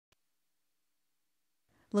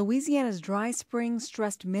Louisiana's dry spring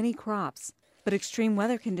stressed many crops, but extreme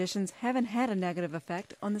weather conditions haven't had a negative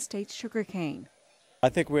effect on the state's sugarcane. I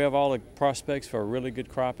think we have all the prospects for a really good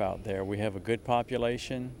crop out there. We have a good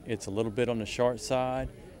population. It's a little bit on the short side,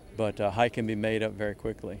 but hay can be made up very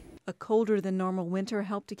quickly. A colder than normal winter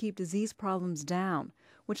helped to keep disease problems down,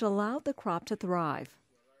 which allowed the crop to thrive.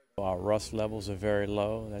 Our rust levels are very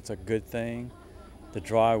low. That's a good thing. The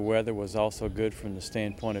dry weather was also good from the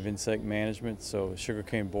standpoint of insect management, so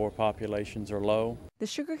sugarcane borer populations are low. The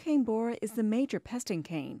sugarcane borer is the major pest in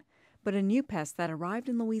cane, but a new pest that arrived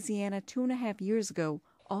in Louisiana 2.5 years ago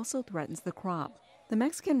also threatens the crop. The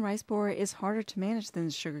Mexican rice borer is harder to manage than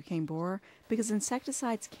the sugarcane borer because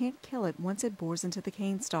insecticides can't kill it once it bores into the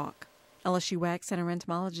cane stalk. LSU AgCenter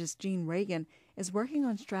entomologist Gene Reagan is working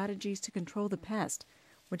on strategies to control the pest,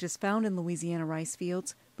 which is found in Louisiana rice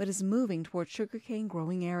fields but is moving toward sugarcane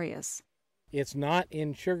growing areas. It's not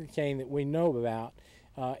in sugarcane that we know about.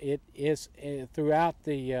 It is throughout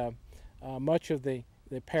the much of the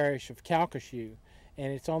parish of Calcasieu,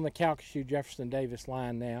 and it's on the Calcasieu-Jefferson-Davis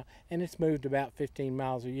line now, and it's moved about 15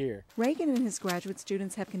 miles a year. Reagan and his graduate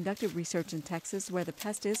students have conducted research in Texas where the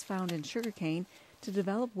pest is found in sugarcane to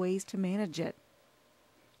develop ways to manage it.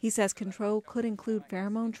 He says control could include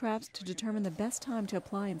pheromone traps to determine the best time to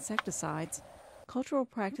apply insecticides, cultural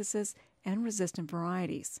practices, and resistant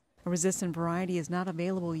varieties. A resistant variety is not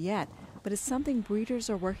available yet, but is something breeders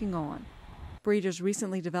are working on. Breeders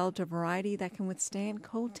recently developed a variety that can withstand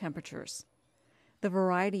cold temperatures. The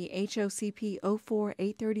variety HOCP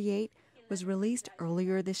 04838 was released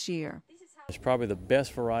earlier this year. It's probably the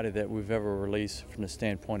best variety that we've ever released from the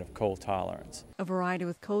standpoint of cold tolerance. A variety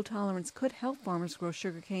with cold tolerance could help farmers grow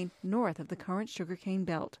sugarcane north of the current sugarcane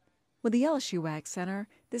belt. With the LSU AgCenter,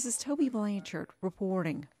 this is Tobie Blanchard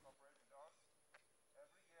reporting.